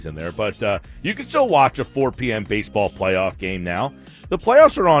in there. But you can still watch a 4 p.m. baseball playoff game now. The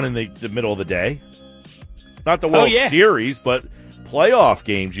playoffs are on in the middle of the day. Not the World Series, but playoff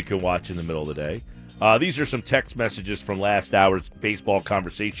games you can watch in the middle of the day. These are some text messages from last hour's baseball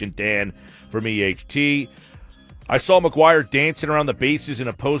conversation. Dan from EHT. I saw McGuire dancing around the bases and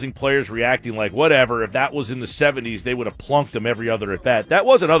opposing players reacting like, whatever. If that was in the 70s, they would have plunked him every other at bat. That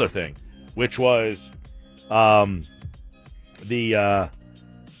was another thing, which was McGuire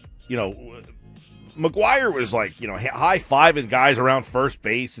was like, high-fiving guys around first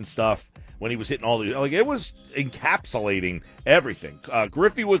base and stuff when he was hitting all these. Like, it was encapsulating everything.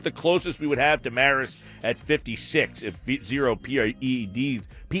 Griffey was the closest we would have to Maris at 56 if zero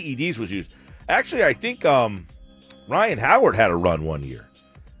PEDs was used. Actually, I think Ryan Howard had a run one year.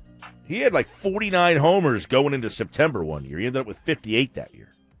 He had like 49 homers going into September one year. He ended up with 58 that year.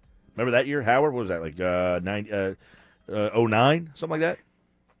 Remember that year, Howard? What was that, like 09, something like that?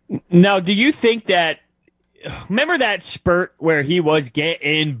 Now, do you think that – remember that spurt where he was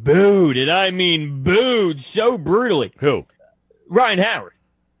getting booed, and I mean booed so brutally? Who? Ryan Howard.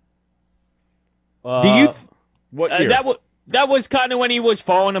 What year? That was kind of when he was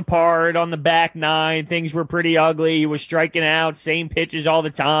falling apart on the back nine. Things were pretty ugly. He was striking out, same pitches all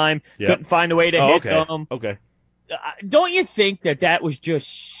the time. Yep. Couldn't find a way to hit them. Okay. Don't you think that was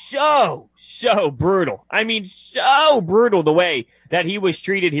just so brutal? I mean, so brutal the way that he was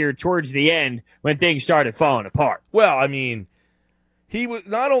treated here towards the end when things started falling apart. Well, I mean, he was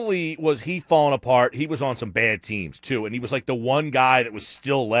not only was he falling apart, he was on some bad teams too, and he was like the one guy that was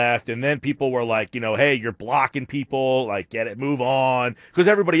still left. And then people were like, hey, you're blocking people, like get it, move on, because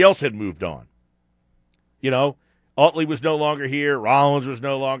everybody else had moved on. Utley was no longer here. Rollins was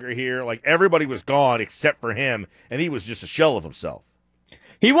no longer here. Like, everybody was gone except for him, and he was just a shell of himself.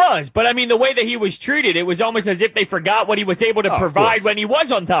 He was, but I mean, the way that he was treated, it was almost as if they forgot what he was able to provide when he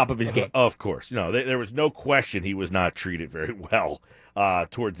was on top of his game. Of course. There was no question he was not treated very well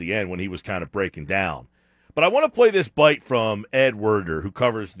towards the end when he was kind of breaking down. But I want to play this bite from Ed Werder, who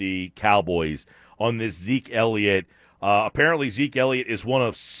covers the Cowboys, on this Zeke Elliott. Apparently, Zeke Elliott is one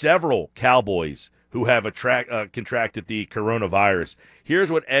of several Cowboys who have contracted the coronavirus.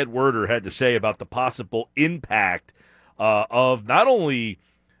 Here's what Ed Werder had to say about the possible impact of not only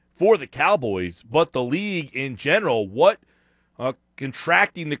for the Cowboys, but the league in general, what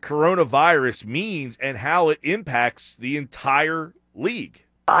contracting the coronavirus means and how it impacts the entire league.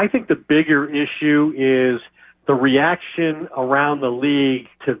 I think the bigger issue is the reaction around the league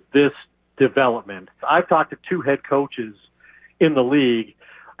to this development. I've talked to two head coaches in the league,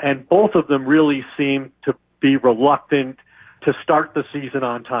 and both of them really seem to be reluctant to start the season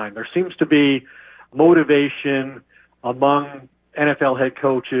on time. There seems to be motivation among NFL head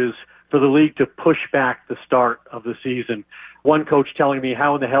coaches for the league to push back the start of the season. One coach telling me,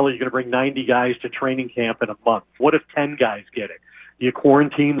 how in the hell are you going to bring 90 guys to training camp in a month? What if 10 guys get it? Do you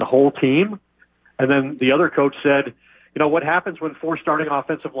quarantine the whole team? And then the other coach said, what happens when 4 starting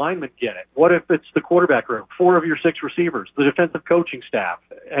offensive linemen get it? What if it's the quarterback room, 4 of your 6 receivers, the defensive coaching staff?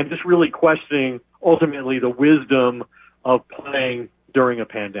 And just really questioning, ultimately, the wisdom of playing during a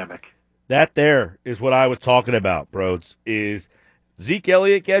pandemic. That there is what I was talking about, Brodes, is Zeke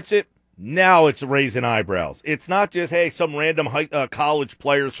Elliott gets it. Now it's raising eyebrows. It's not just, hey, some random college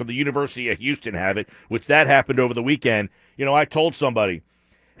players from the University of Houston have it, which that happened over the weekend. I told somebody,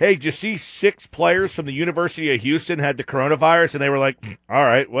 hey, did you see 6 players from the University of Houston had the coronavirus? And they were like, all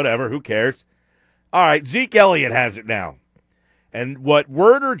right, whatever, who cares? All right, Zeke Elliott has it now. And what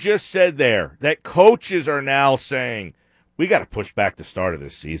Werder just said there, that coaches are now saying, we got to push back the start of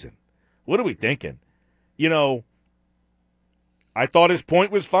this season. What are we thinking? I thought his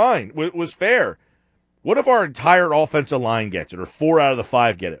point was fine, was fair. What if our entire offensive line gets it, or 4 out of the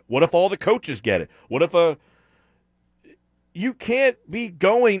 5 get it? What if all the coaches get it? What if you can't be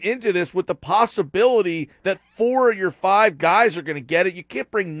going into this with the possibility that 4 of your 5 guys are going to get it. You can't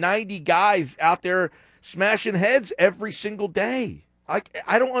bring 90 guys out there smashing heads every single day.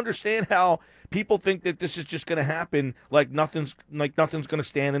 I don't understand how people think that this is just going to happen like nothing's going to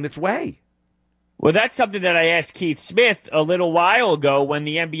stand in its way. Well, that's something that I asked Keith Smith a little while ago when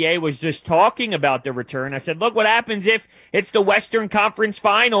the NBA was just talking about the return. I said, look, what happens if it's the Western Conference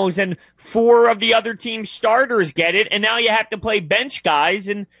Finals and 4 of the other team's starters get it, and now you have to play bench guys?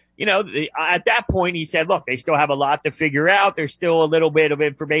 And, at that point, he said, look, they still have a lot to figure out. There's still a little bit of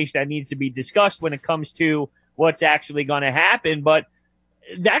information that needs to be discussed when it comes to what's actually going to happen. But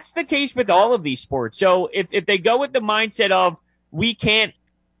that's the case with all of these sports. So if they go with the mindset of we can't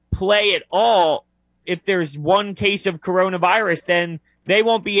play at all, if there's one case of coronavirus, then they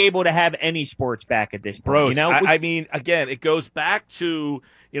won't be able to have any sports back at this point. Bros, I mean, again, it goes back to,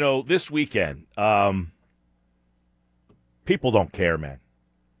 this weekend, people don't care, man.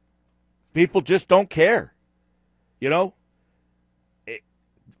 People just don't care.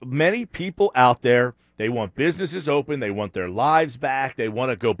 Many people out there, they want businesses open, they want their lives back, they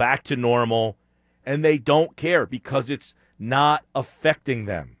want to go back to normal, and they don't care because it's not affecting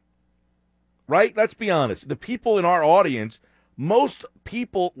them. Right? Let's be honest. The people in our audience, most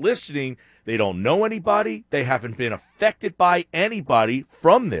people listening, they don't know anybody. They haven't been affected by anybody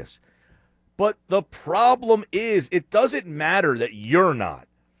from this. But the problem is, it doesn't matter that you're not.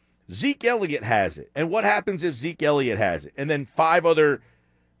 Zeke Elliott has it. And what happens if Zeke Elliott has it? And then 5 other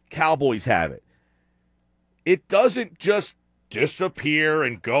Cowboys have it. It doesn't just disappear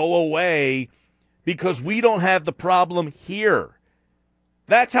and go away because we don't have the problem here.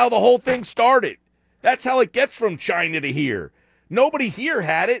 That's how the whole thing started. That's how it gets from China to here. Nobody here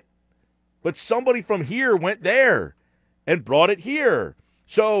had it, but somebody from here went there and brought it here.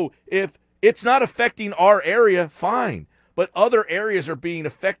 So if it's not affecting our area, fine. But other areas are being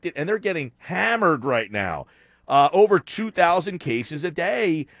affected, and they're getting hammered right now. Over 2,000 cases a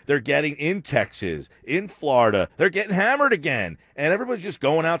day they're getting in Texas, in Florida. They're getting hammered again. And everybody's just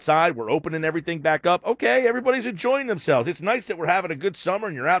going outside. We're opening everything back up. Okay, everybody's enjoying themselves. It's nice that we're having a good summer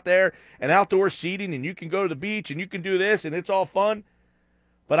and you're out there and outdoor seating and you can go to the beach and you can do this and it's all fun.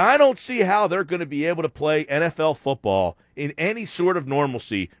 But I don't see how they're going to be able to play NFL football in any sort of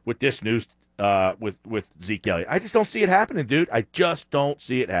normalcy with this news with Zeke Elliott. I just don't see it happening, dude. I just don't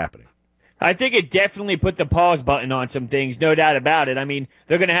see it happening. I think it definitely put the pause button on some things, no doubt about it. I mean,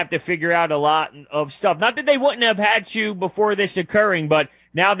 they're going to have to figure out a lot of stuff. Not that they wouldn't have had to before this occurring, but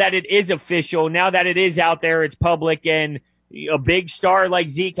now that it is official, now that it is out there, it's public, and a big star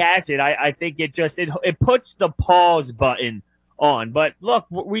like Zeke has it, I think it puts the pause button on. But look,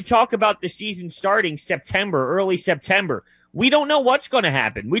 we talk about the season starting September, early September. We don't know what's going to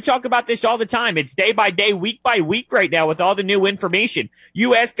happen. We talk about this all the time. It's day by day, week by week right now with all the new information.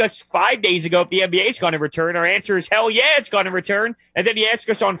 You asked us 5 days ago if the NBA is going to return. Our answer is hell yeah, it's going to return. And then you ask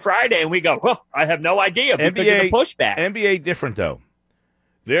us on Friday, and we go, well, I have no idea because of the pushback. NBA different, though.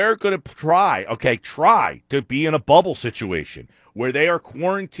 They're going to try to be in a bubble situation where they are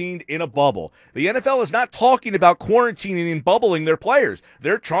quarantined in a bubble. The NFL is not talking about quarantining and bubbling their players.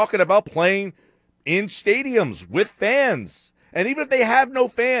 They're talking about playing in stadiums with fans. And even if they have no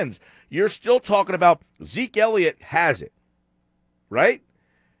fans, you're still talking about Zeke Elliott has it, right?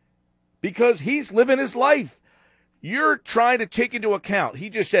 Because he's living his life. You're trying to take into account, he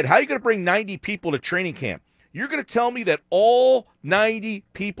just said, how are you going to bring 90 people to training camp? You're going to tell me that all 90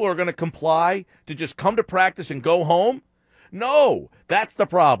 people are going to comply to just come to practice and go home? No, that's the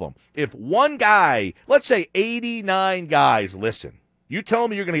problem. If one guy, let's say 89 guys listen, you tell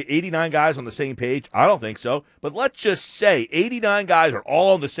me you're going to get 89 guys on the same page? I don't think so. But let's just say 89 guys are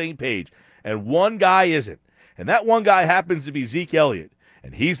all on the same page, and one guy isn't. And that one guy happens to be Zeke Elliott,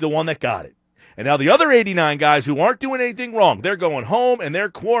 and he's the one that got it. And now the other 89 guys who aren't doing anything wrong, they're going home and they're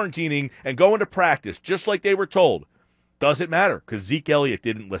quarantining and going to practice just like they were told. Doesn't matter because Zeke Elliott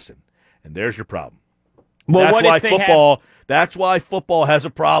didn't listen. And there's your problem. Well, That's why football has a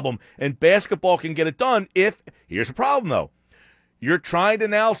problem. And basketball can get it done if, here's the problem though. You're trying to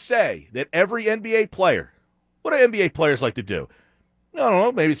now say that every NBA player, what do NBA players like to do? I don't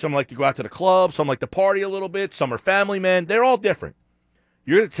know, maybe some like to go out to the club, some like to party a little bit, some are family men. They're all different.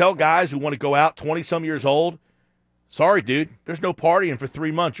 You're going to tell guys who want to go out 20-some years old, sorry, dude, there's no partying for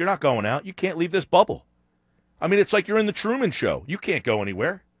 3 months. You're not going out. You can't leave this bubble. I mean, it's like you're in the Truman Show. You can't go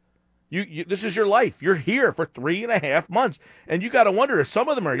anywhere. This is your life. You're here for 3.5 months. And you got to wonder if some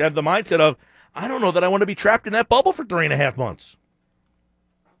of them have the mindset of, I don't know that I want to be trapped in that bubble for 3.5 months.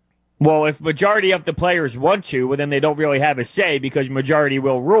 Well, if majority of the players want to, well, then they don't really have a say because majority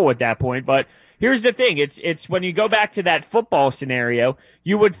will rule at that point. But here's the thing. It's when you go back to that football scenario,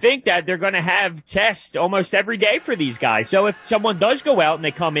 you would think that they're going to have tests almost every day for these guys. So if someone does go out and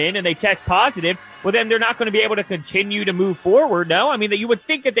they come in and they test positive, well, then they're not going to be able to continue to move forward. No, I mean, that you would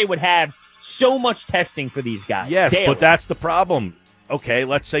think that they would have so much testing for these guys. Yes, daily. But that's the problem. Okay,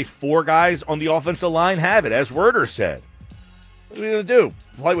 let's say 4 guys on the offensive line have it, as Werder said. What are you going to do?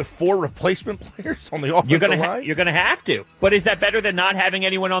 Play with 4 replacement players on the offensive line? You're going to have to. But is that better than not having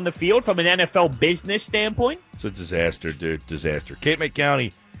anyone on the field from an NFL business standpoint? It's a disaster, dude. Disaster. Cape May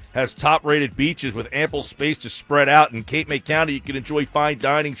County has top-rated beaches with ample space to spread out. In Cape May County, you can enjoy fine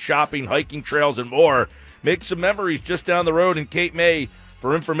dining, shopping, hiking trails, and more. Make some memories just down the road in Cape May.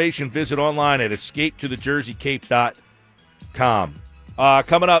 For information, visit online at escapetothejerseycape.com.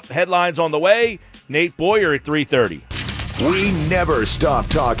 Coming up, headlines on the way. Nate Boyer at 3:30. We never stop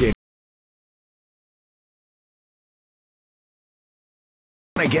talking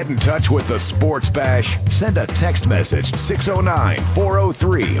Want to get in touch with the Sports Bash? Send a text message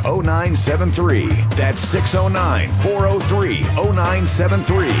 609-403-0973. That's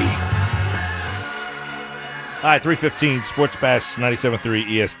 609-403-0973. All right, 3:15, Sports Bash 97.3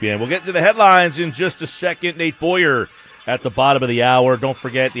 ESPN. We'll get into the headlines in just a second. Nate Boyer at the bottom of the hour. Don't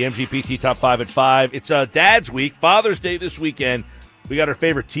forget the MGPT Top 5 at 5. It's Dad's Week, Father's Day this weekend. We got our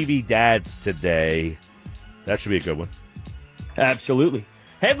favorite TV dads today. That should be a good one. Absolutely.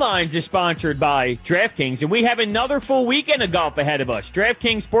 Headlines is sponsored by DraftKings, and we have another full weekend of golf ahead of us.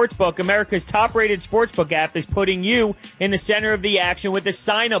 DraftKings Sportsbook, America's top-rated sportsbook app, is putting you in the center of the action with a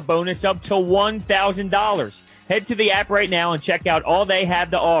sign-up bonus up to $1,000. Head to the app right now and check out all they have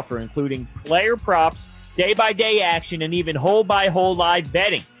to offer, including player props, day-by-day action, and even hole-by-hole live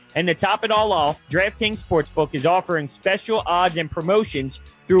betting. And to top it all off, DraftKings Sportsbook is offering special odds and promotions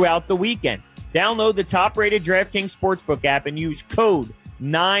throughout the weekend. Download the top-rated DraftKings Sportsbook app and use code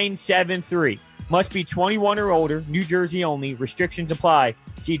 973. Must be 21 or older, New Jersey only. Restrictions apply.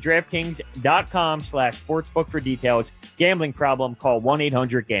 See DraftKings.com/sportsbook for details. Gambling problem, call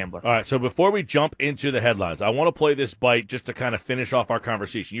 1-800-GAMBLER. All right, so before we jump into the headlines, I want to play this bite just to kind of finish off our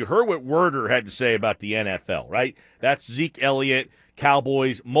conversation. You heard what Werder had to say about the NFL, right? That's Zeke Elliott,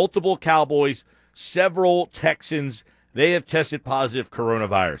 Cowboys, multiple Cowboys, several Texans. They have tested positive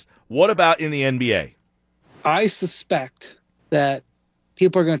coronavirus. What about in the NBA? I suspect that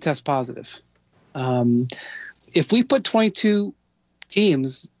people are going to test positive. If we put 22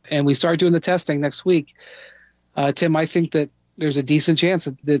 teams and we start doing the testing next week, Tim, I think that there's a decent chance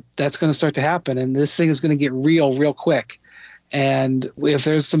that that's going to start to happen, and this thing is going to get real quick. And if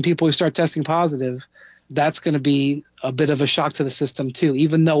there's some people who start testing positive, that's going to be a bit of a shock to the system too,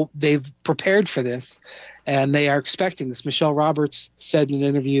 even though they've prepared for this and they are expecting this. Michelle Roberts said in an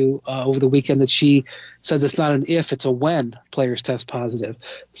interview over the weekend that she says it's not an if, it's a when players test positive.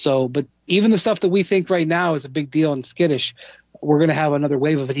 So, but even the stuff that we think right now is a big deal and skittish, we're going to have another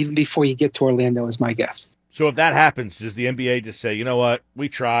wave of it even before you get to Orlando is my guess. So if that happens, does the NBA just say, you know what, we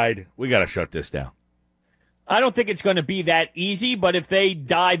tried, we got to shut this down? I don't think it's going to be that easy, but if they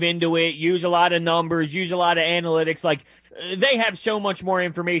dive into it, use a lot of numbers, use a lot of analytics, like they have so much more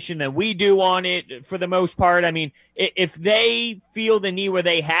information than we do on it for the most part. I mean, if they feel the need where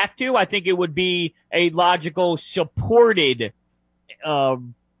they have to, I think it would be a logical, supported,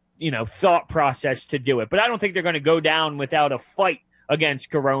 thought process to do it. But I don't think they're going to go down without a fight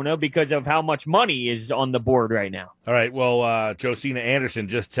against Corona because of how much money is on the board right now. All right, well, Josina Anderson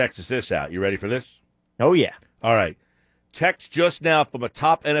just texted this out. You ready for this? Oh, yeah. All right. Text just now from a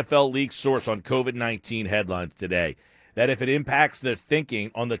top NFL league source on COVID-19 headlines today that if it impacts their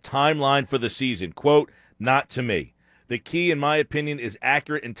thinking on the timeline for the season, quote, not to me. The key, in my opinion, is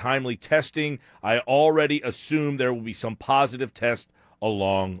accurate and timely testing. I already assume there will be some positive tests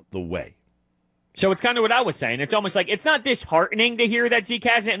along the way. So it's kind of what I was saying. It's almost like it's not disheartening to hear that Zeke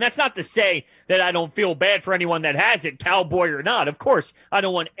has it. And that's not to say that I don't feel bad for anyone that has it, cowboy or not. Of course, I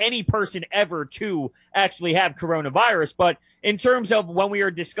don't want any person ever to actually have coronavirus. But in terms of when we are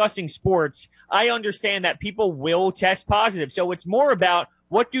discussing sports, I understand that people will test positive. So it's more about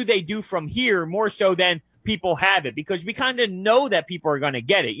what do they do from here more so than people have it, because we kind of know that people are going to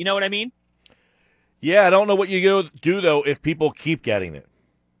get it. You know what I mean? Yeah, I don't know what you do, though, if people keep getting it.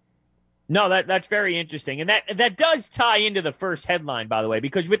 No, that's very interesting. And that does tie into the first headline, by the way,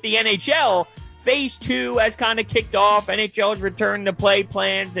 because with the NHL, Phase 2 has kind of kicked off. NHL's return to play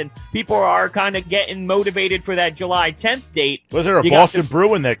plans, and people are kind of getting motivated for that July 10th date. Was there a Boston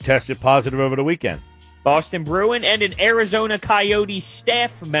Bruin that tested positive over the weekend? Boston Bruin and an Arizona Coyote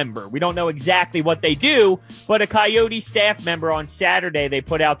staff member. We don't know exactly what they do, but a Coyote staff member on Saturday, they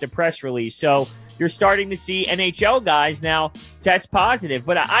put out the press release. So you're starting to see NHL guys now test positive.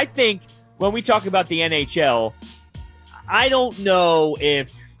 But I think when we talk about the NHL, I don't know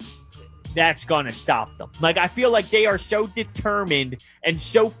if that's going to stop them. Like, I feel like they are so determined and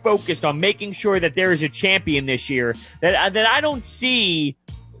so focused on making sure that there is a champion this year that I don't see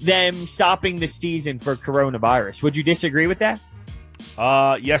them stopping the season for coronavirus. Would you disagree with that?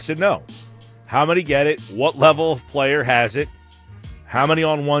 Yes and no. How many get it? What level of player has it? How many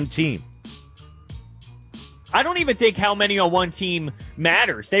on one team? I don't even think how many on one team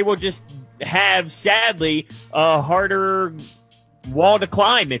matters. They will just have, sadly, a harder wall to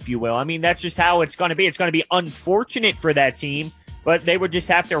climb, if you will. I mean, that's just how it's going to be. It's going to be unfortunate for that team but they would just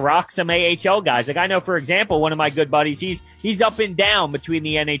have to rock some AHL guys. Like I know, for example, one of my good buddies, he's up and down between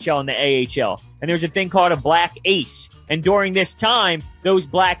the NHL and the AHL. And there's a thing called a black ace. And during this time, those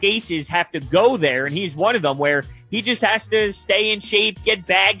black aces have to go there, and he's one of them where he just has to stay in shape, get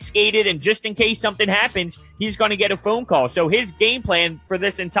bag skated, and just in case something happens, he's going to get a phone call. So his game plan for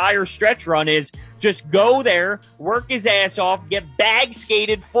this entire stretch run is just go there, work his ass off, get bag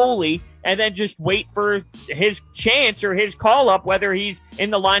skated fully, and then just wait for his chance or his call up, whether he's in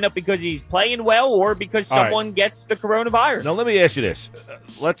the lineup because he's playing well or because someone gets the coronavirus. Now, let me ask you this.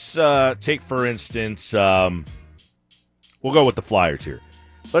 Let's take, for instance, we'll go with the Flyers here.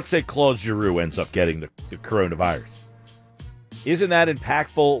 Let's say Claude Giroux ends up getting the coronavirus. Isn't that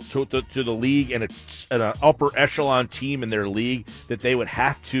impactful to the league and an upper echelon team in their league that they would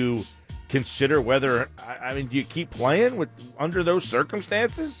have to consider whether, I mean, do you keep playing under those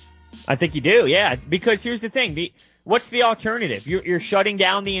circumstances? I think you do, yeah. Because here's the thing. What's the alternative? You're shutting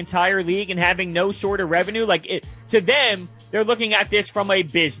down the entire league and having no sort of revenue? To them, they're looking at this from a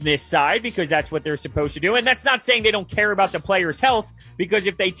business side because that's what they're supposed to do. And that's not saying they don't care about the player's health, because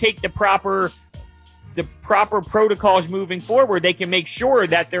if they take the proper protocols moving forward, they can make sure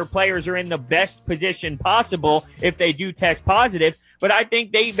that their players are in the best position possible if they do test positive. But I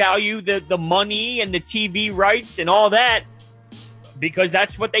think they value the money and the TV rights and all that, because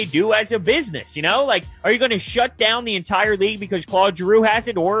that's what they do as a business, are you going to shut down the entire league because Claude Giroux has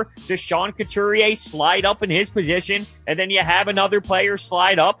it, or does Sean Couturier slide up in his position and then you have another player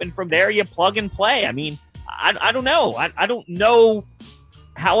slide up and from there you plug and play? I mean, I don't know. I don't know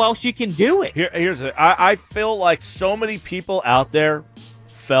how else you can do it. I feel like so many people out there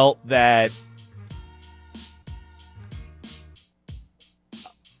felt that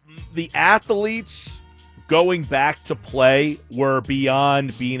the athletes going back to play were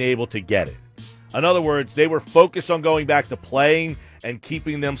beyond being able to get it. In other words, they were focused on going back to playing and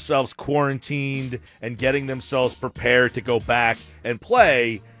keeping themselves quarantined and getting themselves prepared to go back and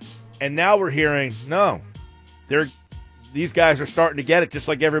play. And now we're hearing, no, these guys are starting to get it just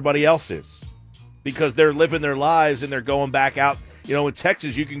like everybody else is, because they're living their lives and they're going back out. In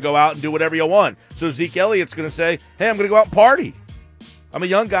Texas, you can go out and do whatever you want. So Ezekiel Elliott's going to say, hey, I'm going to go out and party. I'm a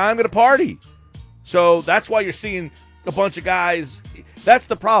young guy. I'm going to party. So that's why you're seeing a bunch of guys. That's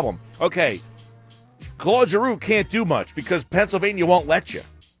the problem. Okay, Claude Giroux can't do much because Pennsylvania won't let you.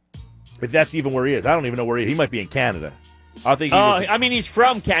 If that's even where he is. I don't even know where he is. He might be in Canada. I think. He's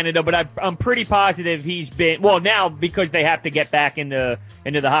from Canada, but I'm pretty positive he's been. Well, now because they have to get back into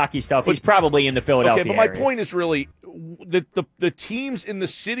the hockey stuff, he's probably in the Philadelphia area. Okay, but my area. point is really the teams in the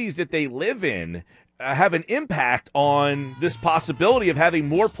cities that they live in have an impact on this possibility of having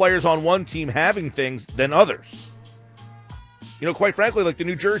more players on one team having things than others. Quite frankly, like the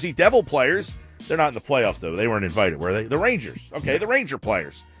New Jersey Devil players, they're not in the playoffs, though. They weren't invited, were they? The Rangers. Okay, the Ranger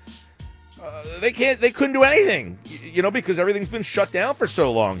players. They couldn't do anything, because everything's been shut down for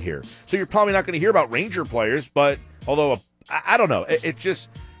so long here. So you're probably not going to hear about Ranger players, but although, I don't know. It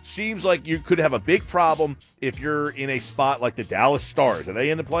just seems like you could have a big problem if you're in a spot like the Dallas Stars. Are they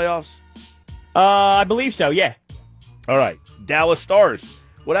in the playoffs? I believe so, yeah. All right, Dallas Stars.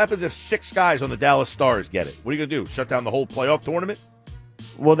 What happens if 6 guys on the Dallas Stars get it? What are you going to do, shut down the whole playoff tournament?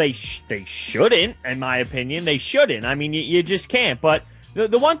 Well, they shouldn't, in my opinion. They shouldn't. I mean, you just can't. But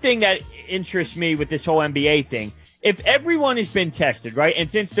the one thing that interests me with this whole NBA thing, if everyone has been tested, right, and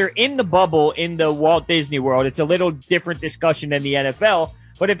since they're in the bubble in the Walt Disney World, it's a little different discussion than the NFL.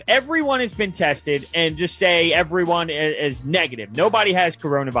 But if everyone has been tested and just say everyone is negative, nobody has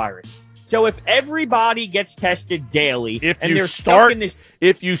coronavirus. So if everybody gets tested daily, if you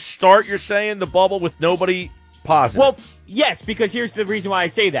start, you're saying the bubble with nobody positive. Well, yes, because here's the reason why I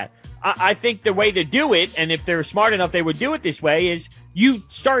say that. I think the way to do it, and if they're smart enough, they would do it this way, is you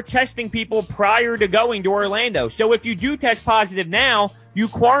start testing people prior to going to Orlando. So if you do test positive now, you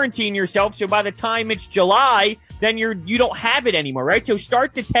quarantine yourself. So by the time it's July, then you don't have it anymore, right? So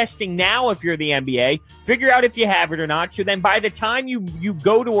start the testing now if you're the NBA. Figure out if you have it or not. So then by the time you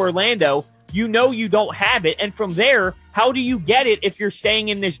go to Orlando, you don't have it. And from there, how do you get it if you're staying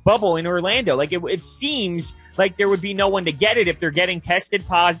in this bubble in Orlando? Like it seems like there would be no one to get it if they're getting tested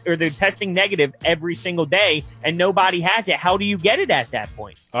positive or they're testing negative every single day and nobody has it. How do you get it at that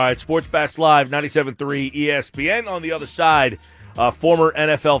point? All right, Sports Bash Live, 97.3 ESPN. On the other side, former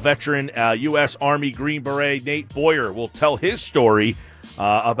NFL veteran, U.S. Army Green Beret Nate Boyer will tell his story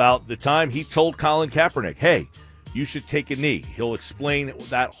about the time he told Colin Kaepernick, hey, you should take a knee. He'll explain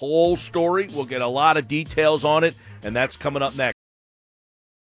that whole story. We'll get a lot of details on it, and that's coming up next.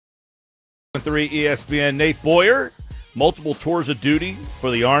 3 ESPN, Nate Boyer, multiple tours of duty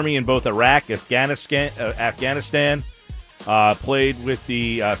for the Army in both Iraq, Afghanistan. played with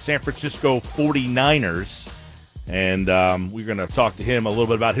the San Francisco 49ers, and we're going to talk to him a little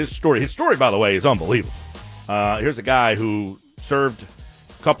bit about his story. His story, by the way, is unbelievable. Here's a guy who served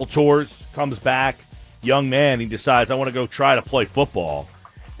a couple tours, comes back, young man, he decides, I want to go try to play football.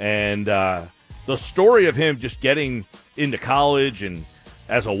 And the story of him just getting into college and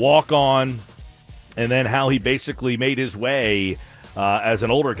as a walk-on, and then how he basically made his way as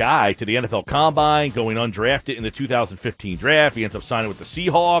an older guy to the NFL Combine, going undrafted in the 2015 draft. He ends up signing with the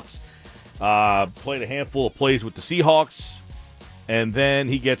Seahawks, played a handful of plays with the Seahawks, and then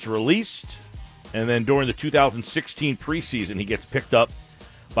he gets released. And then during the 2016 preseason, he gets picked up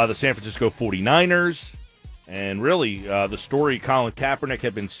by the San Francisco 49ers. And really, the story, Colin Kaepernick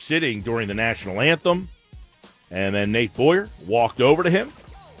had been sitting during the National Anthem. And then Nate Boyer walked over to him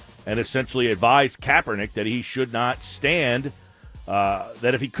and essentially advised Kaepernick that he should not stand,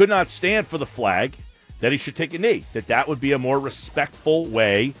 that if he could not stand for the flag, that he should take a knee, that would be a more respectful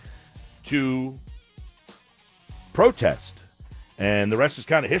way to protest. And the rest is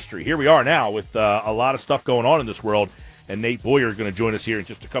kind of history. Here we are now with a lot of stuff going on in this world. And Nate Boyer is going to join us here in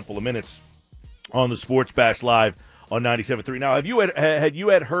just a couple of minutes on the Sports Bash Live on 97.3. Now, had you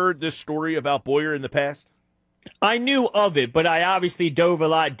heard this story about Boyer in the past? I knew of it, but I obviously dove a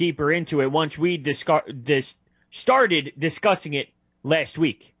lot deeper into it once we started discussing it last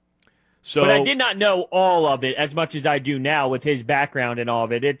week. So, but I did not know all of it as much as I do now with his background and all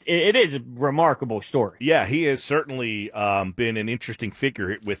of it. It is a remarkable story. Yeah, he has certainly been an interesting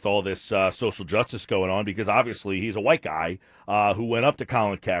figure with all this social justice going on, because obviously he's a white guy who went up to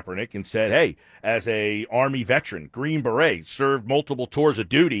Colin Kaepernick and said, hey, as a Army veteran, Green Beret, served multiple tours of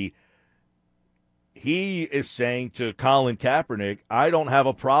duty, he is saying to Colin Kaepernick, I don't have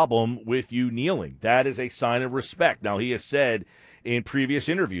a problem with you kneeling. That is a sign of respect. Now, he has said in previous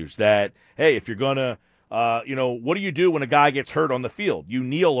interviews that, hey, if you're going to, what do you do when a guy gets hurt on the field? You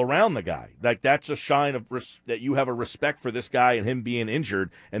kneel around the guy. Like, that's a sign of that you have a respect for this guy and him being injured,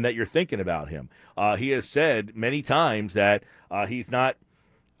 and that you're thinking about him. He has said many times that he's not,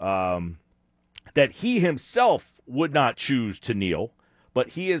 that he himself would not choose to kneel, but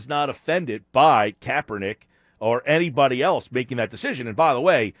he is not offended by Kaepernick or anybody else making that decision. And by the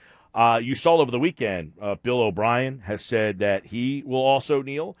way, you saw over the weekend, Bill O'Brien has said that he will also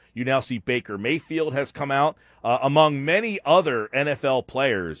kneel. You now see Baker Mayfield has come out, among many other NFL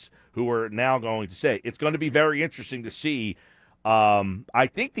players who are now going to say. It's going to be very interesting to see. I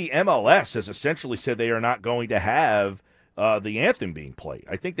think the MLS has essentially said they are not going to have the anthem being played.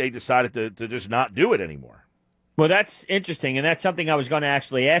 I think they decided to just not do it anymore. Well, that's interesting, and that's something I was going to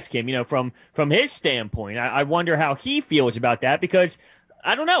actually ask him. From his standpoint, I wonder how he feels about that, because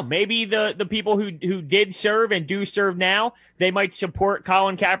I don't know. Maybe the people who did serve and do serve now, they might support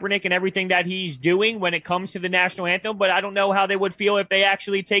Colin Kaepernick and everything that he's doing when it comes to the national anthem. But I don't know how they would feel if they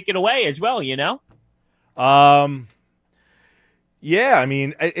actually take it away as well. Yeah, I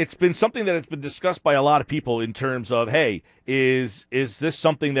mean, it's been something that has been discussed by a lot of people in terms of, hey, is this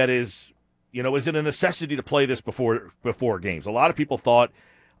something that is, is it a necessity to play this before games? A lot of people thought,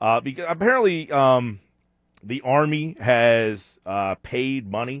 because apparently the Army has paid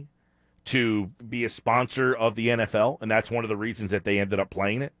money to be a sponsor of the NFL, and that's one of the reasons that they ended up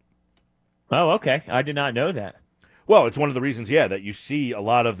playing it. Oh, okay. I did not know that. Well, it's one of the reasons, that you see a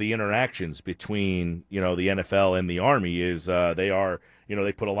lot of the interactions between, the NFL and the Army is they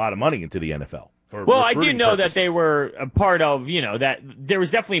put a lot of money into the NFL. Well, I do know that they were a part of, that there was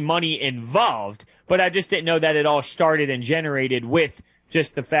definitely money involved, but I just didn't know that it all started and generated with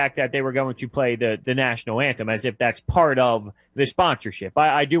just the fact that they were going to play the national anthem, as if that's part of the sponsorship.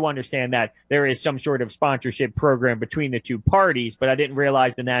 I do understand that there is some sort of sponsorship program between the two parties, but I didn't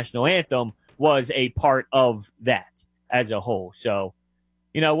realize the national anthem was a part of that as a whole. So,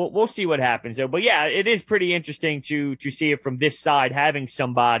 we'll see what happens. But yeah, it is pretty interesting to see it from this side, having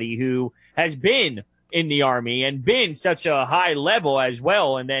somebody who has been in the Army and been such a high level as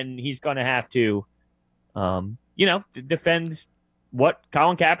well, and then he's going to have to, defend what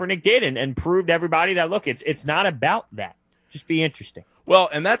Colin Kaepernick did and prove to everybody that, look, it's not about that. Just be interesting. Well,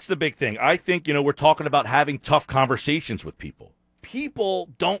 and that's the big thing. I think, we're talking about having tough conversations with people.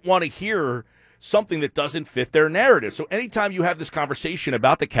 People don't want to hear something that doesn't fit their narrative. So anytime you have this conversation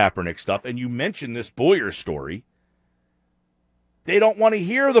about the Kaepernick stuff and you mention this Boyer story, they don't want to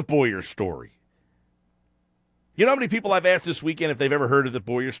hear the Boyer story. You know how many people I've asked this weekend if they've ever heard of the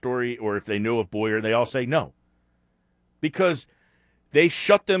Boyer story or if they know of Boyer, and they all say no. Because they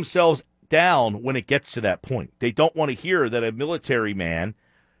shut themselves down when it gets to that point. They don't want to hear that a military man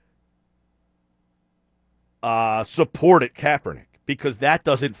supported Kaepernick, because that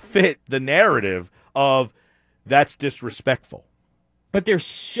doesn't fit the narrative of that's disrespectful. But there's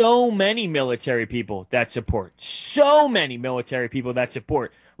so many military people that support,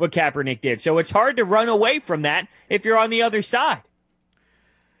 what Kaepernick did. So it's hard to run away from that if you're on the other side.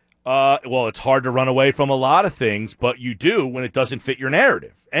 Well, it's hard to run away from a lot of things, but you do when it doesn't fit your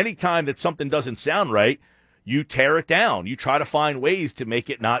narrative. Anytime that something doesn't sound right, you tear it down. You try to find ways to make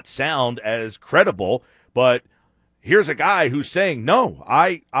it not sound as credible. But here's a guy who's saying, no,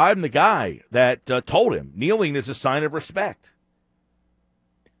 I'm the guy that told him kneeling is a sign of respect.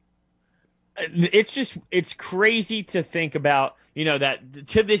 It's crazy to think about, that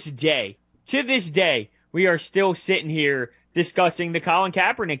to this day, we are still sitting here discussing the Colin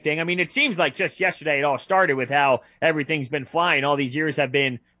Kaepernick thing. I mean, it seems like just yesterday it all started with how everything's been flying. All these years have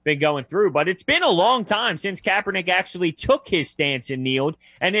been going through, but it's been a long time since Kaepernick actually took his stance and kneeled,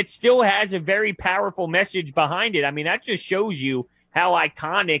 and it still has a very powerful message behind it. I mean, that just shows you how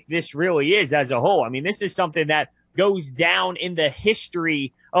iconic this really is as a whole. I mean, this is something that goes down in the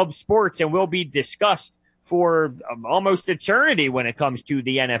history of sports and will be discussed for almost eternity when it comes to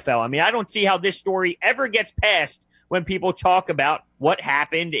the NFL. I mean, I don't see how this story ever gets past when people talk about what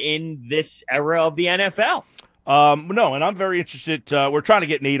happened in this era of the NFL. No, and I'm very interested. We're trying to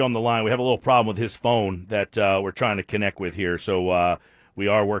get Nate on the line. We have a little problem with his phone that we're trying to connect with here. So we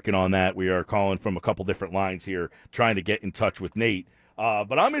are working on that. We are calling from a couple different lines here, trying to get in touch with Nate.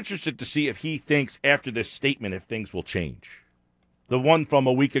 But I'm interested to see if he thinks after this statement if things will change. The one from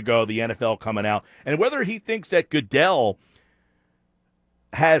a week ago, the NFL coming out, and whether he thinks that Goodell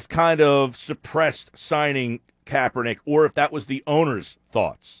has kind of suppressed signing Kaepernick, or if that was the owner's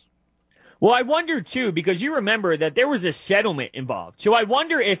thoughts. Well, I wonder, too, because you remember that there was a settlement involved. So I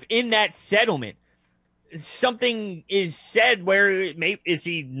wonder if in that settlement, something is said where do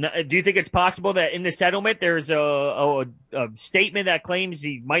you think it's possible that in the settlement there's a statement that claims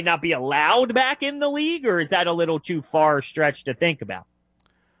he might not be allowed back in the league, or is that a little too far stretched to think about?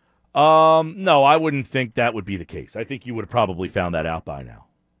 No, I wouldn't think that would be the case. I think you would have probably found that out by now.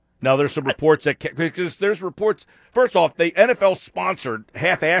 Now, there's some reports because there's reports. First off, the NFL sponsored,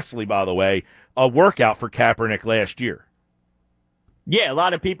 half-assedly, by the way, a workout for Kaepernick last year. Yeah, a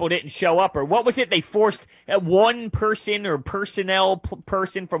lot of people didn't show up. Or what was it? They forced one person or personnel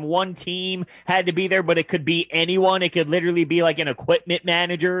person from one team had to be there, but it could be anyone. It could literally be like an equipment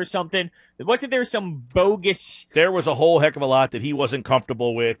manager or something. Wasn't there some bogus? There was a whole heck of a lot that he wasn't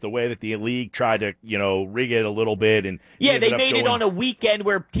comfortable with, the way that the league tried to, rig it a little bit. And yeah, they made it on a weekend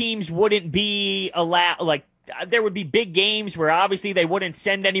where teams wouldn't be allowed, like, there would be big games where obviously they wouldn't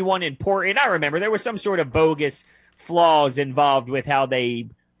send anyone important. I remember there was some sort of bogus flaws involved with how they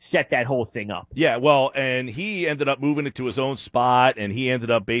set that whole thing up. Yeah, well, and he ended up moving it to his own spot, and he ended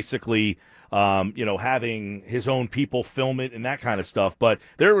up basically, having his own people film it and that kind of stuff. But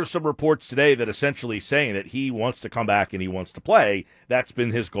there were some reports today that essentially saying that he wants to come back and he wants to play. That's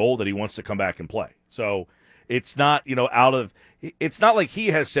been his goal, that he wants to come back and play. So it's not, it's not like he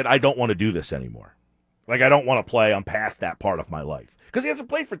has said, I don't want to do this anymore. Like, I don't want to play. I'm past that part of my life. Because he hasn't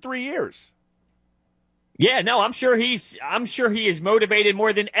played for 3 years. Yeah, no, I'm sure he is motivated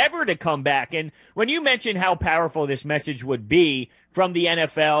more than ever to come back. And when you mentioned how powerful this message would be from the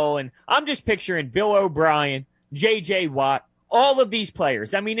NFL, and I'm just picturing Bill O'Brien, J.J. Watt, all of these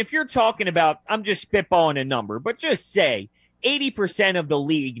players. I mean, if you're talking about, I'm just spitballing a number, but just say 80% of the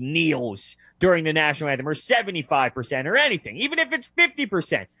league kneels during the national anthem, or 75%, or anything, even if it's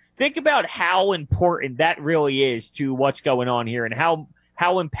 50%. Think about how important that really is to what's going on here and how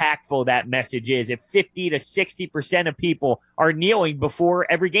impactful that message is. If 50 to 60% of people are kneeling before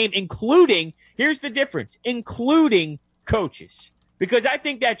every game, including, here's the difference, including coaches. Because I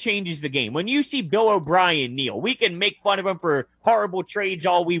think that changes the game. When you see Bill O'Brien kneel, we can make fun of him for horrible trades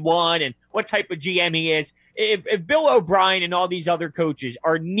all we want and what type of GM he is. If Bill O'Brien and all these other coaches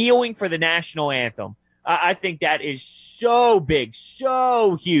are kneeling for the national anthem, I think that is so big,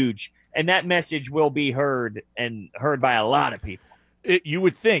 so huge, and that message will be heard by a lot of people. You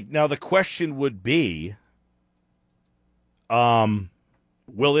would think. Now, the question would be,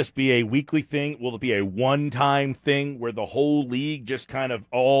 will this be a weekly thing? Will it be a one-time thing where the whole league just kind of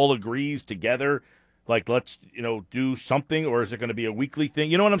all agrees together, like, let's, do something, or is it going to be a weekly thing?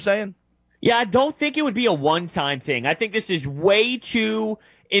 You know what I'm saying? Yeah, I don't think it would be a one-time thing. I think this is way too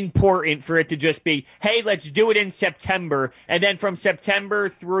important for it to just be, hey, let's do it in September, and then from September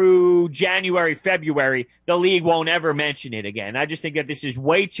through January, February, the league won't ever mention it again. I just think that this is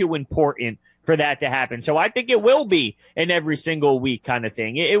way too important for that to happen. So I think it will be an every single week kind of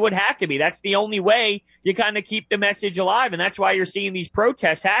thing. It would have to be. That's the only way you kind of keep the message alive, and that's why you're seeing these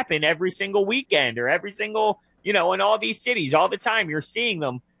protests happen every single weekend or every single in all these cities all the time. You're seeing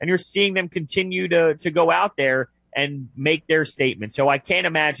them, and you're seeing them continue to go out there and make their statement. So I can't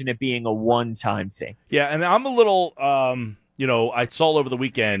imagine it being a one-time thing. Yeah, and I'm a little, I saw over the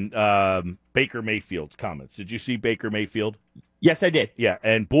weekend Baker Mayfield's comments. Did you see Baker Mayfield? Yes, I did. Yeah,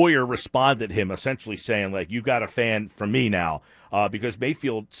 and Boyer responded to him essentially saying, like, you got a fan from me now, because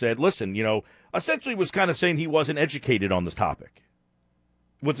Mayfield said, listen, essentially was kind of saying he wasn't educated on this topic.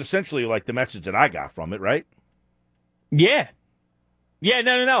 Was essentially like the message that I got from it, right? Yeah. Yeah,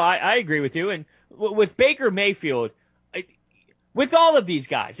 no. I agree with you. And with Baker Mayfield, with all of these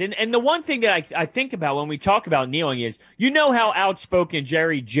guys, and the one thing that I think about when we talk about kneeling is, how outspoken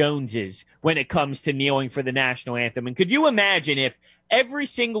Jerry Jones is when it comes to kneeling for the national anthem. And could you imagine if every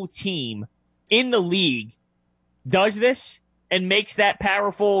single team in the league does this and makes that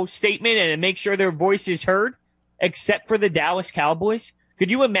powerful statement and makes sure their voice is heard, except for the Dallas Cowboys?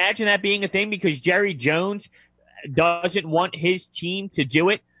 Could you imagine that being a thing because Jerry Jones doesn't want his team to do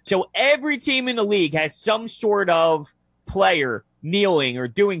it? So every team in the league has some sort of player kneeling or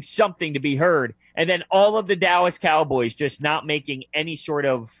doing something to be heard, and then all of the Dallas Cowboys just not making any sort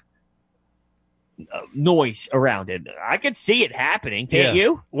of noise around it. I could see it happening, can't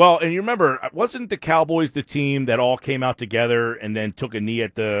you? Well, and you remember, wasn't the Cowboys the team that all came out together and then took a knee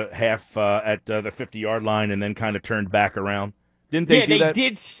at the half at the 50-yard line and then kind of turned back around? Didn't they do that? They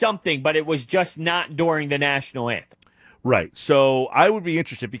did something, but it was just not during the national anthem. Right. So I would be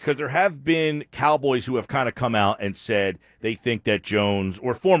interested because there have been Cowboys who have kind of come out and said they think that Jones,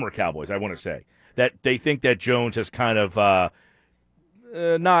 or former Cowboys, I want to say, that they think that Jones has kind of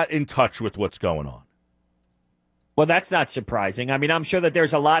not in touch with what's going on. Well, that's not surprising. I mean, I'm sure that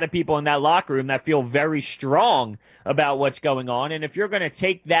there's a lot of people in that locker room that feel very strong about what's going on. And if you're going to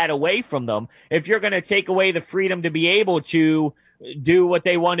take that away from them, if you're going to take away the freedom to be able to do what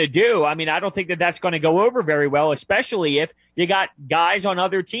they want to do, I mean, I don't think that that's going to go over very well, especially if you got guys on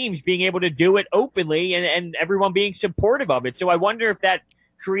other teams being able to do it openly and everyone being supportive of it. So I wonder if that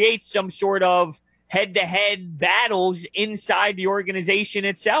creates some sort of head-to-head battles inside the organization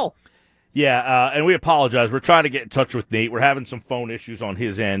itself. Yeah, and we apologize. We're trying to get in touch with Nate. We're having some phone issues on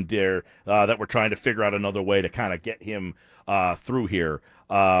his end there that we're trying to figure out another way to kind of get him through here.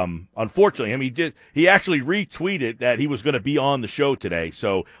 Unfortunately, I mean, he actually retweeted that he was going to be on the show today.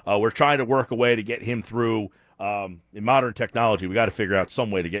 So we're trying to work a way to get him through. In modern technology, we got to figure out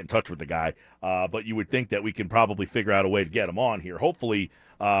some way to get in touch with the guy. But you would think that we can probably figure out a way to get him on here. Hopefully,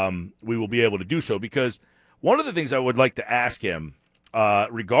 we will be able to do so, because one of the things I would like to ask him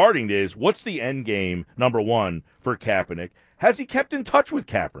regarding is, what's the end game, number one, for Kaepernick? Has he kept in touch with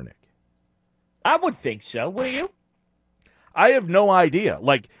Kaepernick? I would think so. What do you? I have no idea.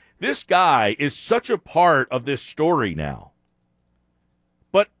 Like, this guy is such a part of this story now.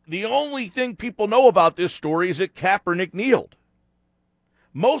 But the only thing people know about this story is that Kaepernick kneeled.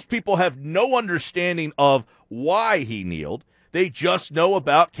 Most people have no understanding of why he kneeled. They just know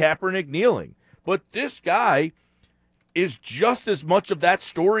about Kaepernick kneeling. But this guy is just as much of that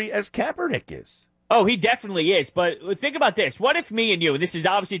story as Kaepernick is. Oh, he definitely is. But think about this. What if me and you, and this is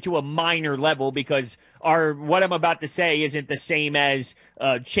obviously to a minor level because what I'm about to say isn't the same as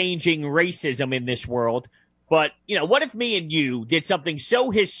changing racism in this world. But, what if me and you did something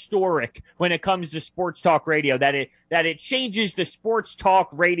so historic when it comes to sports talk radio that it changes the sports talk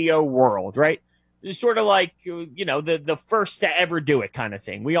radio world, right? It's sort of like, the first to ever do it kind of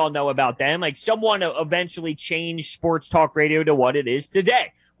thing. We all know about them. Like, someone eventually changed sports talk radio to what it is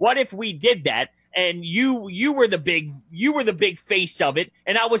today. What if we did that and you were the big face of it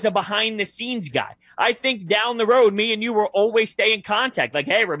and I was a behind the scenes guy? I think down the road, me and you will always stay in contact. Like,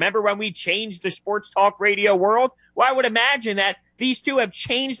 hey, remember when we changed the sports talk radio world? Well, I would imagine that these two have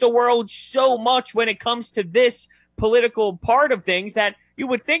changed the world so much when it comes to this political part of things that you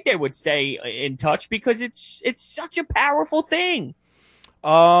would think they would stay in touch because it's such a powerful thing.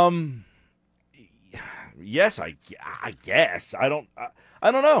 Yes, I guess. I don't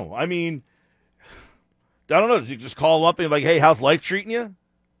know. I mean, I don't know. Does he just call him up and be like, hey, how's life treating you?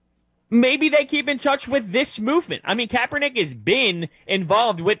 Maybe they keep in touch with this movement. I mean, Kaepernick has been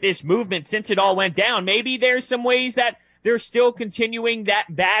involved with this movement since it all went down. Maybe there's some ways that they're still continuing that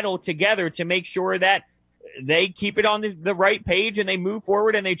battle together to make sure that they keep it on the right page and they move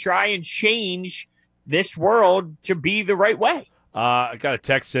forward and they try and change this world to be the right way. I got a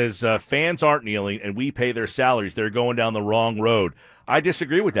text that says, fans aren't kneeling and we pay their salaries. They're going down the wrong road. I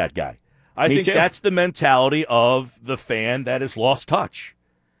disagree with that guy. I think that's the mentality of the fan that has lost touch.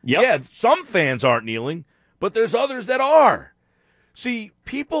 Yep. Yeah, some fans aren't kneeling, but there's others that are. See,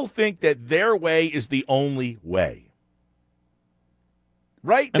 people think that their way is the only way.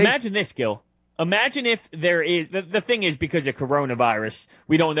 Right? Imagine this, Gil. Imagine if there is the thing is, because of coronavirus,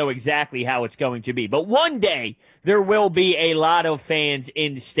 we don't know exactly how it's going to be. But one day there will be a lot of fans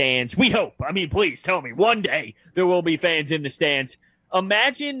in the stands. We hope. I mean, please tell me one day there will be fans in the stands.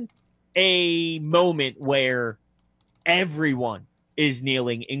 Imagine a moment where everyone is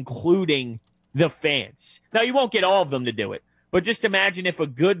kneeling, including the fans. Now, you won't get all of them to do it, but just imagine if a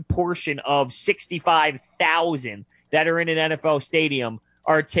good portion of 65,000 that are in an NFL stadium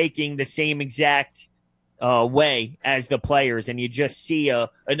are taking the same exact way as the players, and you just see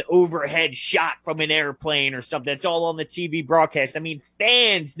an overhead shot from an airplane or something. It's all on the TV broadcast. I mean,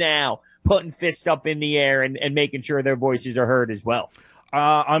 fans now putting fists up in the air and making sure their voices are heard as well.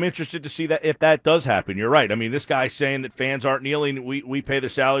 I'm interested to see that if that does happen. You're right. I mean, this guy's saying that fans aren't kneeling. We pay their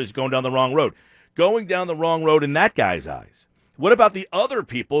salaries, going down the wrong road. Going down the wrong road in that guy's eyes. What about the other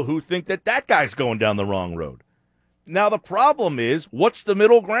people who think that that guy's going down the wrong road? Now, the problem is, what's the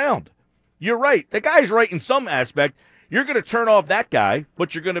middle ground? You're right. The guy's right in some aspect. You're going to turn off that guy,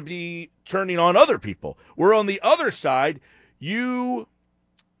 but you're going to be turning on other people. Where on the other side, you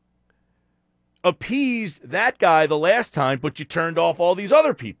appeased that guy the last time, but you turned off all these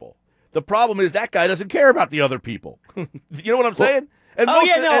other people. The problem is that guy doesn't care about the other people. You know what I'm saying? And I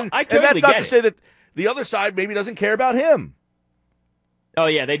totally and that's not get to it. say that the other side maybe doesn't care about him. Oh,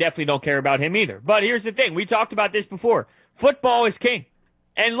 yeah, they definitely don't care about him either. But here's the thing. We talked about this before. Football is king.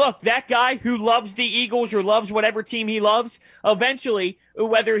 And look, that guy who loves the Eagles or loves whatever team he loves, eventually,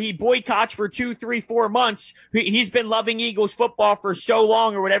 whether he boycotts for 2, 3, 4 months, he's been loving Eagles football for so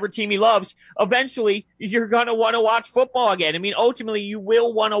long or whatever team he loves, eventually you're going to want to watch football again. I mean, ultimately, you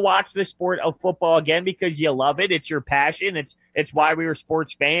will want to watch the sport of football again because you love it. It's your passion. It's why we were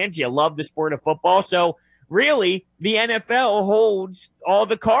sports fans. You love the sport of football. So really, the NFL holds all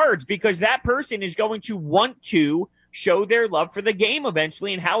the cards because that person is going to want to show their love for the game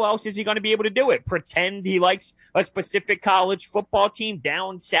eventually. And how else is he going to be able to do it? Pretend he likes a specific college football team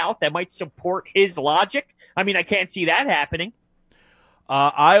down south that might support his logic? I mean, I can't see that happening.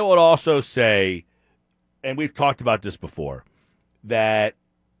 I would also say, and we've talked about this before, that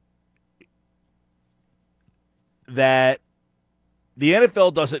the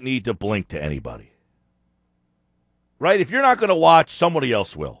NFL doesn't need to blink to anybody. Right? If you're not going to watch, somebody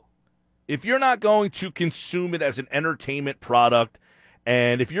else will. If you're not going to consume it as an entertainment product,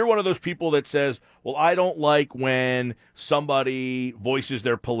 and if you're one of those people that says, well, I don't like when somebody voices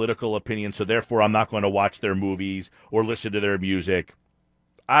their political opinion, so therefore I'm not going to watch their movies or listen to their music,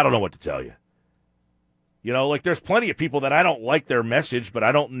 I don't know what to tell you. You know, like there's plenty of people that I don't like their message, but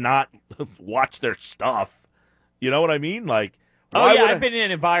I don't not watch their stuff. You know what I mean? Like, I've been in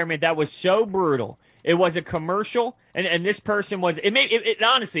an environment that was so brutal. It was a commercial, and this person was.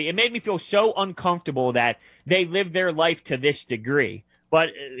 Honestly, it made me feel so uncomfortable that they lived their life to this degree. But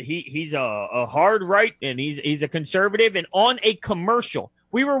he's a hard right, and he's a conservative. And on a commercial,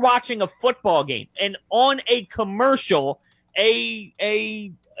 we were watching a football game, and on a commercial,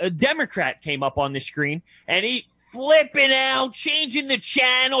 a Democrat came up on the screen, and he flipping out, changing the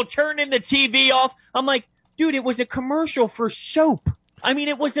channel, turning the TV off. I'm like, dude, it was a commercial for soap. I mean,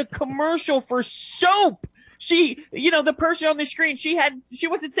 it was a commercial for soap. The person on the screen, she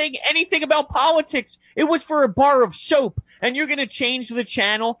wasn't saying anything about politics. It was for a bar of soap. And you're going to change the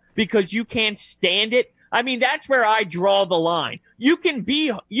channel because you can't stand it? I mean, that's where I draw the line. You can be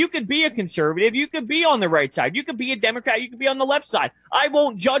a conservative. You could be on the right side. You could be a Democrat. You could be on the left side. I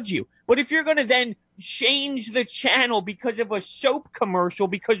won't judge you. But if you're going to then change the channel because of a soap commercial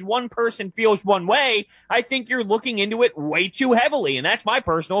because one person feels one way, I think you're looking into it way too heavily. And that's my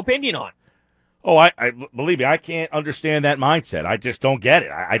personal opinion on it. Oh, I believe me, I can't understand that mindset. I just don't get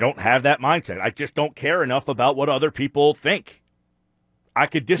it. I don't have that mindset. I just don't care enough about what other people think. I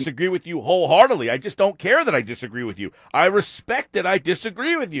could disagree with you wholeheartedly. I just don't care that I disagree with you. I respect that I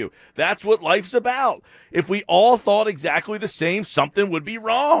disagree with you. That's what life's about. If we all thought exactly the same, something would be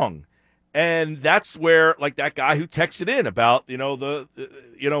wrong. And that's where, like that guy who texted in about,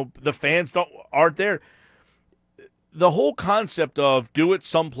 the fans aren't there. The whole concept of do it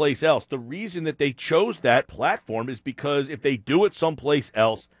someplace else, the reason that they chose that platform is because if they do it someplace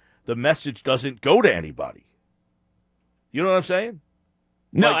else, the message doesn't go to anybody. You know what I'm saying?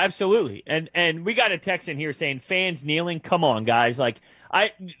 No, absolutely. And we got a text in here saying fans kneeling. Come on, guys.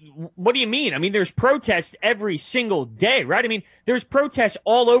 What do you mean? I mean, there's protests every single day, right? I mean, there's protests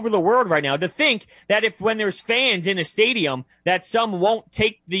all over the world right now. To think that when there's fans in a stadium, that some won't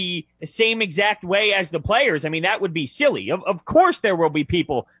take the same exact way as the players, I mean, that would be silly. Of course, there will be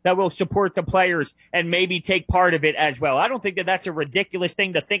people that will support the players and maybe take part of it as well. I don't think that that's a ridiculous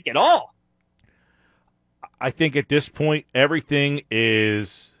thing to think at all. I think at this point, everything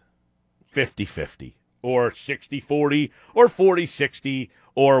is 50-50 or 60-40 or 40-60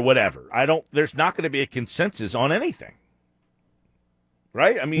 or whatever. There's not going to be a consensus on anything.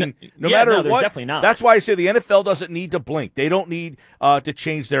 Right? I mean, no matter there's what. Definitely not. That's why I say the NFL doesn't need to blink. They don't need to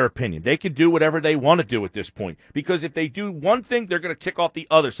change their opinion. They can do whatever they want to do at this point. Because if they do one thing, they're going to tick off the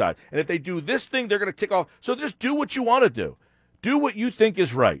other side. And if they do this thing, they're going to tick off. So just do what you want to do. Do what you think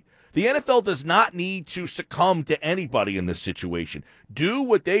is right. The NFL does not need to succumb to anybody in this situation. Do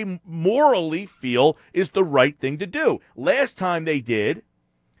what they morally feel is the right thing to do. Last time they did,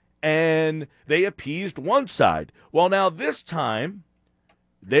 and they appeased one side. Well, now this time,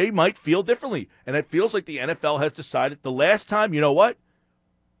 they might feel differently. And it feels like the NFL has decided the last time, you know what?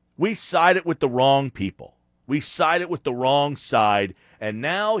 We sided with the wrong people. We sided with the wrong side. And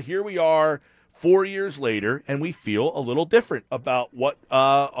now here we are 4 years later, and we feel a little different about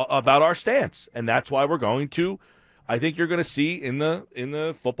about our stance. And that's why we're going to, I think you're going to see in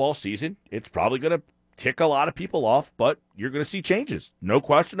the football season, it's probably going to tick a lot of people off, but you're going to see changes. No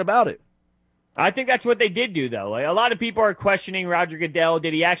question about it. I think that's what they did do, though. Like, a lot of people are questioning Roger Goodell.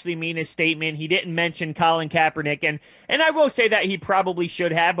 Did he actually mean his statement? He didn't mention Colin Kaepernick, and I will say that he probably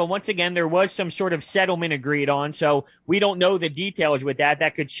should have. But once again, there was some sort of settlement agreed on, so we don't know the details with that.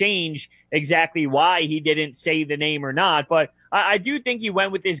 That could change exactly why he didn't say the name or not. But I do think he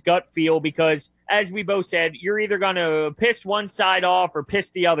went with his gut feel because, as we both said, you're either going to piss one side off or piss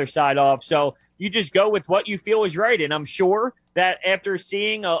the other side off. So you just go with what you feel is right. And I'm sure that after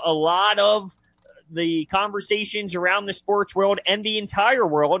seeing a lot of the conversations around the sports world and the entire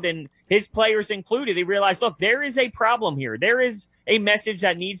world, and his players included, he realized, look, there is a problem here. There is a message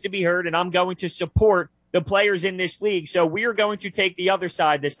that needs to be heard, and I'm going to support the players in this league. So we are going to take the other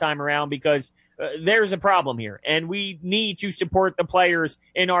side this time around because there's a problem here, and we need to support the players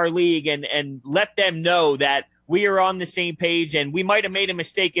in our league and let them know that we are on the same page, and we might have made a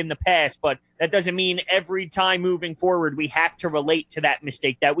mistake in the past, but that doesn't mean every time moving forward we have to relate to that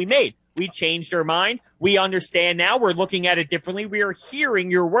mistake that we made. We changed our mind. We understand now. We're looking at it differently. We are hearing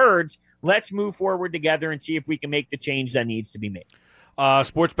your words. Let's move forward together and see if we can make the change that needs to be made.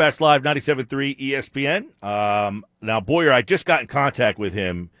 Sports Bash Live 97.3 ESPN. Now, Boyer, I just got in contact with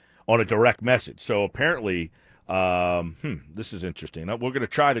him on a direct message. So apparently, this is interesting. We're going to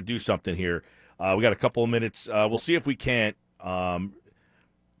try to do something here. We got a couple of minutes. We'll see if we can't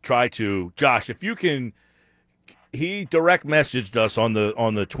try to. Josh, if you can, he direct messaged us on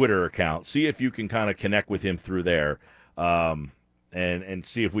the Twitter account. See if you can kind of connect with him through there, and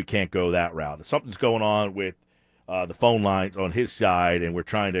see if we can't go that route. If something's going on with the phone lines on his side, and we're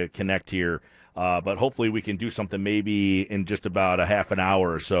trying to connect here. But hopefully we can do something maybe in just about a half an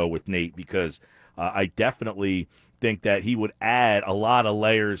hour or so with Nate, because I definitely think that he would add a lot of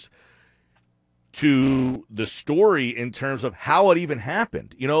layers to the story in terms of how it even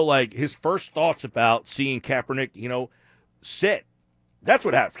happened. You know, like his first thoughts about seeing Kaepernick, sit. That's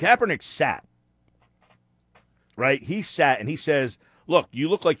what happens. Kaepernick sat. Right? He sat and he says, look, you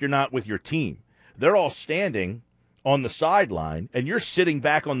look like you're not with your team. They're all standing on the sideline and you're sitting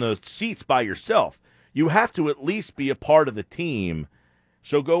back on the seats by yourself. You have to at least be a part of the team.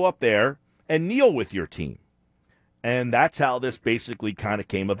 So go up there and kneel with your team. And that's how this basically kind of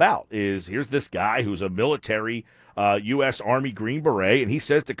came about, is here's this guy who's a military U.S. Army Green Beret, and he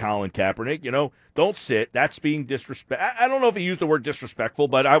says to Colin Kaepernick, don't sit. That's being disrespectful. I don't know if he used the word disrespectful,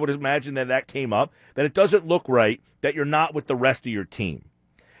 but I would imagine that came up, that it doesn't look right that you're not with the rest of your team.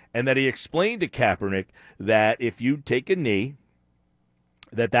 And that he explained to Kaepernick that if you take a knee,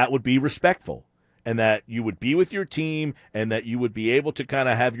 that would be respectful. And that you would be with your team and that you would be able to kind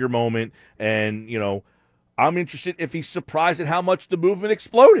of have your moment. And, I'm interested if he's surprised at how much the movement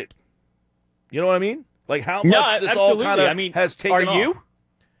exploded. You know what I mean? Like how much this all kind of has taken off.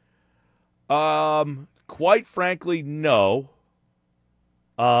 Are you? Quite frankly, no.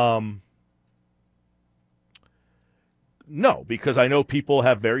 No, because I know people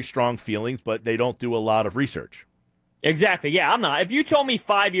have very strong feelings, but they don't do a lot of research. Exactly. Yeah, I'm not. If you told me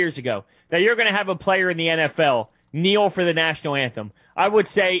 5 years ago that you're going to have a player in the NFL kneel for the national anthem, I would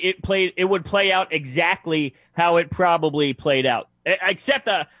say it would play out exactly how it probably played out. Except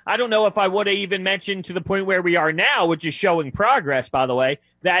I don't know if I would have even mentioned to the point where we are now, which is showing progress, by the way,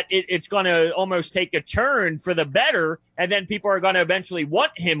 that it's going to almost take a turn for the better, and then people are going to eventually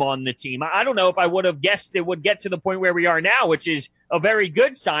want him on the team. I don't know if I would have guessed it would get to the point where we are now, which is a very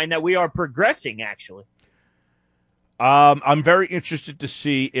good sign that we are progressing, actually. I'm very interested to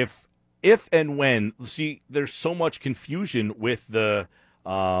see if and when. See, there's so much confusion with the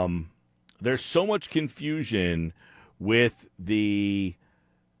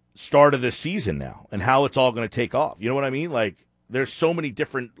start of the season now and how it's all going to take off. You know what I mean? Like there's so many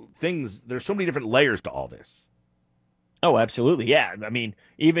different things. There's so many different layers to all this. Oh, absolutely. Yeah. I mean,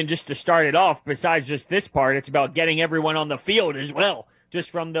 even just to start it off, besides just this part, it's about getting everyone on the field as well, just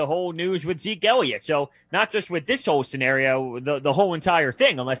from the whole news with Zeke Elliott. So not just with this whole scenario, the whole entire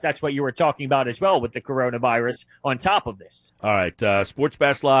thing, unless that's what you were talking about as well with the coronavirus on top of this. All right. Sports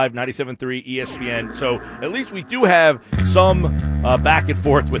Bash Live, 97.3 ESPN. So at least we do have some back and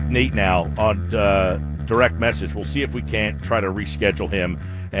forth with Nate now on direct message. We'll see if we can't try to reschedule him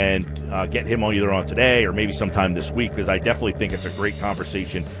and get him either on today or maybe sometime this week, because I definitely think it's a great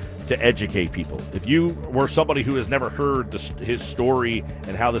conversation to educate people. If you were somebody who has never heard his story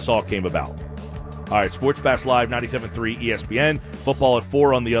and how this all came about. All right, Sports Bash Live, 97.3 ESPN. Football at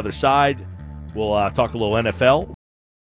 4 on the other side. We'll talk a little NFL.